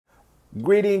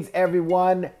Greetings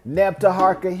everyone, Neb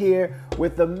Taharka here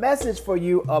with a message for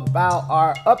you about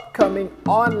our upcoming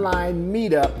online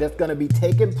meetup that's going to be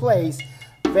taking place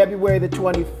February the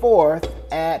 24th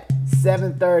at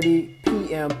 7:30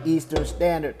 p.m. Eastern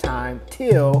Standard Time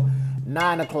till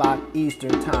 9 o'clock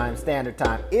Eastern Time Standard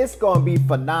Time. It's going to be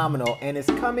phenomenal, and it's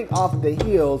coming off the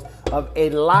heels of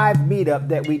a live meetup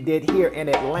that we did here in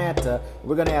Atlanta.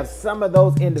 We're going to have some of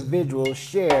those individuals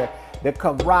share the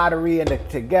camaraderie and the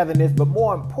togetherness, but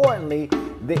more importantly,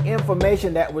 the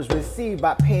information that was received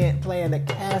by playing the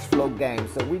cash flow game.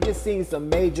 So we just seen some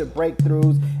major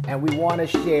breakthroughs, and we want to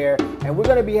share. And we're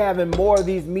going to be having more of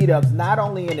these meetups, not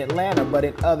only in Atlanta, but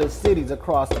in other cities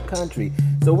across the country.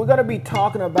 So we're going to be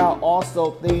talking about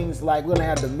also things like we're going to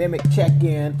have the Mimec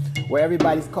check-in, where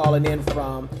everybody's calling in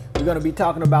from. We're going to be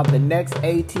talking about the next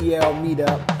ATL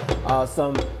meetup,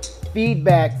 some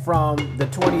feedback from the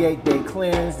 28-day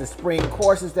cleanse, the spring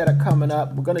courses that are coming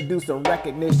up. We're going to do some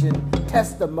recognition,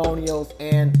 testimonials,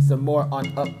 and some more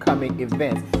on upcoming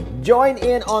events. Join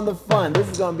in on the fun. This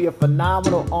is going to be a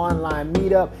phenomenal online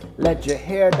meetup. Let your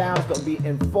hair down. It's going to be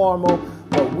informal,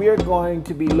 but we're going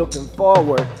to be looking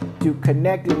forward to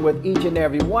connecting with each and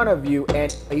every one of you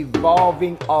and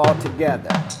evolving all together.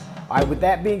 All right, with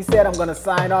that being said, I'm going to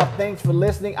sign off. Thanks for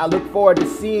listening. I look forward to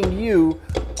seeing you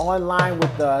online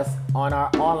with us on our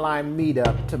online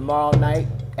meetup tomorrow night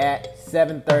at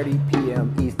 7:30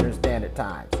 p.m. Eastern Standard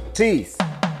Time. Peace.